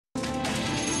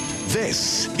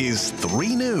This is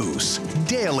 3 News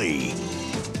Daily.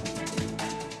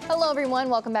 Hello, everyone.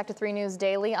 Welcome back to 3 News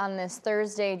Daily on this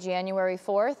Thursday, January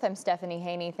 4th. I'm Stephanie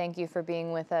Haney. Thank you for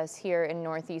being with us here in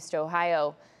Northeast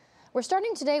Ohio. We're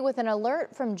starting today with an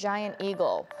alert from Giant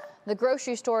Eagle. The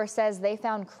grocery store says they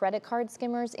found credit card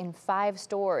skimmers in 5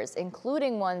 stores,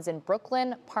 including ones in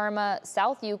Brooklyn, Parma,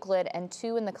 South Euclid, and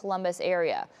 2 in the Columbus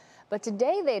area. But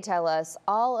today they tell us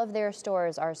all of their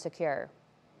stores are secure.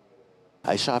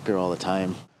 I shop here all the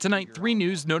time. Tonight, 3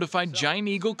 News notified Giant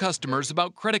Eagle customers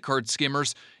about credit card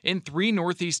skimmers in 3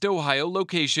 Northeast Ohio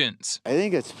locations. I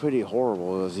think it's pretty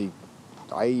horrible.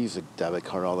 I use a debit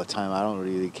card all the time. I don't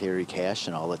really carry cash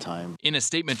in all the time. In a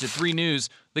statement to 3 News,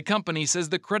 the company says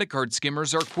the credit card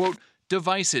skimmers are, quote,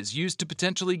 devices used to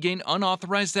potentially gain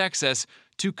unauthorized access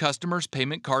to customers'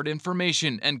 payment card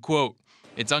information, end quote.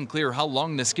 It's unclear how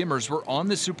long the skimmers were on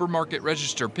the supermarket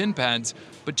register pin pads,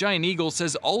 but Giant Eagle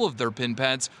says all of their pin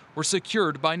pads were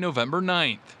secured by November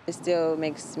 9th. It still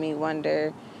makes me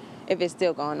wonder if it's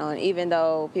still going on, even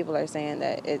though people are saying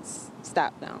that it's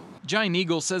stopped now. Giant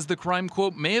Eagle says the crime,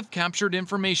 quote, may have captured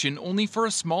information only for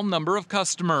a small number of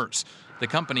customers. The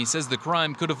company says the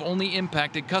crime could have only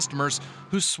impacted customers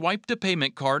who swiped a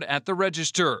payment card at the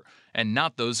register, and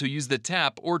not those who used the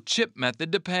tap or chip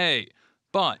method to pay.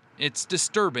 But it's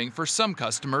disturbing for some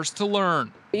customers to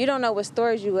learn. You don't know what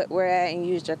stores you were at and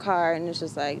used your card, and it's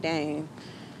just like, dang,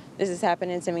 this is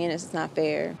happening to me and it's not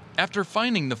fair. After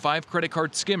finding the 5 credit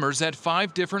card skimmers at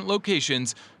 5 different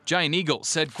locations, Giant Eagle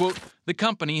said, quote, the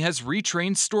company has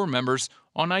retrained store members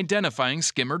on identifying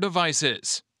skimmer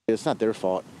devices. It's not their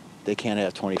fault. They can't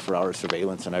have 24-hour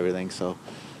surveillance and everything, so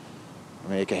I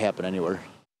mean, it could happen anywhere.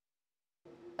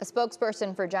 A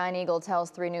spokesperson for Giant Eagle tells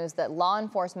 3 News that law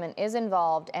enforcement is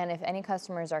involved, and if any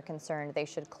customers are concerned, they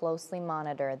should closely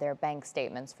monitor their bank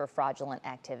statements for fraudulent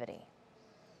activity.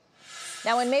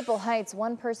 Now in Maple Heights,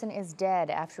 1 person is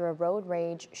dead after a road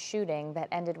rage shooting that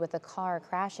ended with a car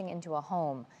crashing into a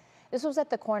home. This was at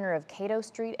the corner of Cato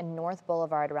Street and North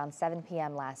Boulevard around 7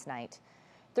 p.m. last night.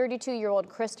 32-year-old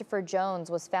Christopher Jones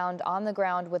was found on the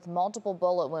ground with multiple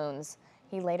bullet wounds.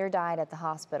 He later died at the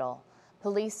hospital.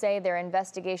 Police say their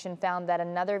investigation found that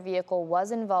another vehicle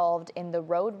was involved in the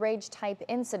road rage type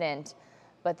incident,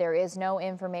 but there is no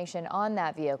information on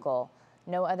that vehicle.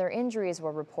 No other injuries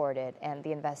were reported, and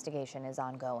the investigation is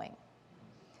ongoing.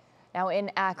 Now in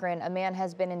Akron, a man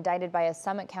has been indicted by a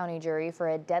Summit County jury for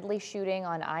a deadly shooting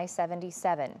on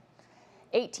I-77.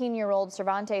 18-year-old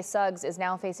Cervantes Suggs is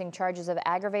now facing charges of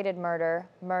aggravated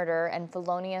murder, and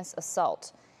felonious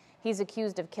assault. He's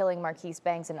accused of killing Marquise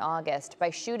Banks in August by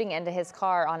shooting into his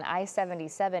car on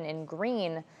I-77 in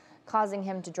Greene, causing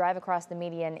him to drive across the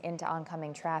median into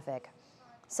oncoming traffic.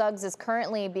 Suggs is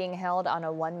currently being held on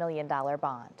a $1 million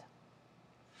bond.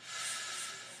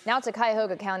 Now to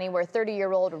Cuyahoga County, where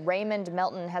 30-year-old Raymond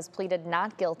Melton has pleaded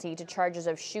not guilty to charges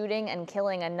of shooting and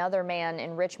killing another man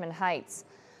in Richmond Heights.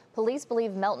 Police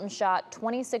believe Melton shot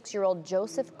 26-year-old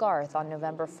Joseph Garth on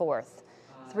November 4th.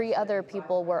 3 other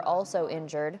people were also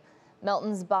injured.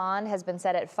 Melton's bond has been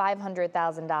set at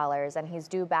 $500,000, and he's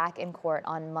due back in court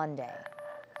on Monday.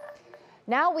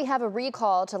 Now we have a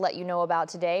recall to let you know about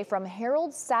today from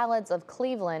Harold's Salads of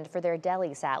Cleveland for their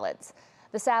deli salads.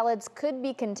 The salads could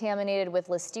be contaminated with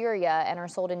listeria and are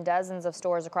sold in dozens of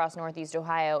stores across Northeast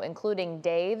Ohio, including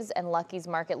Dave's and Lucky's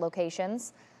Market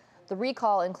locations. The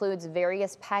recall includes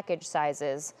various package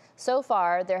sizes. So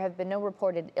far, there have been no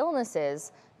reported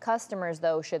illnesses. Customers,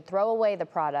 though, should throw away the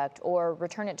product or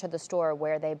return it to the store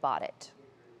where they bought it.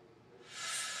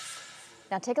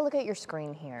 Now take a look at your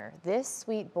screen here. This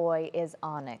sweet boy is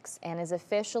Onyx and is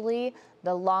officially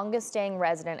the longest staying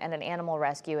resident at an animal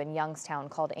rescue in Youngstown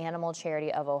called Animal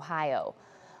Charity of Ohio.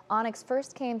 Onyx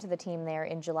first came to the team there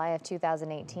in July of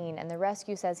 2018, and the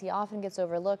rescue says he often gets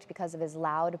overlooked because of his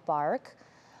loud bark.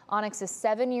 Onyx is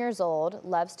 7 years old,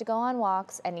 loves to go on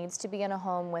walks, and needs to be in a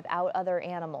home without other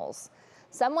animals.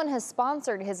 Someone has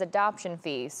sponsored his adoption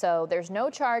fee, so there's no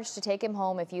charge to take him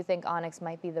home if you think Onyx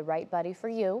might be the right buddy for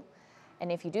you.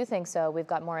 And if you do think so, we've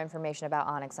got more information about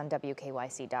Onyx on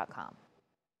WKYC.com.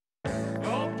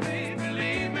 Oh, please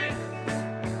believe me,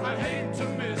 I hate to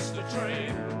miss the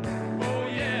train. Oh,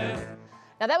 yeah.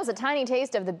 Now that was a tiny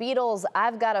taste of the Beatles'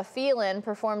 I've Got a Feelin',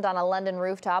 performed on a London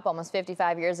rooftop almost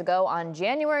 55 years ago on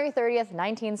January 30th,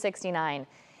 1969.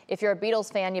 If you're a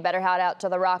Beatles fan, you better head out to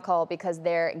the Rock Hall because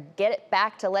their Get It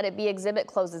Back to Let It Be exhibit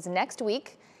closes next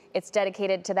week. It's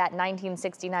dedicated to that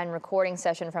 1969 recording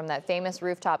session from that famous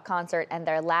rooftop concert and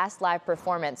their last live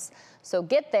performance. So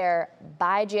get there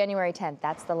by January 10th.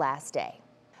 That's the last day.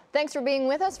 Thanks for being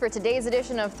with us for today's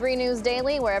edition of 3 News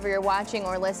Daily. Wherever you're watching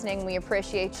or listening, we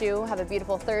appreciate you. Have a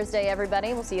beautiful Thursday,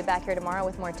 everybody. We'll see you back here tomorrow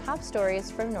with more top stories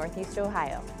from Northeast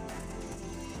Ohio.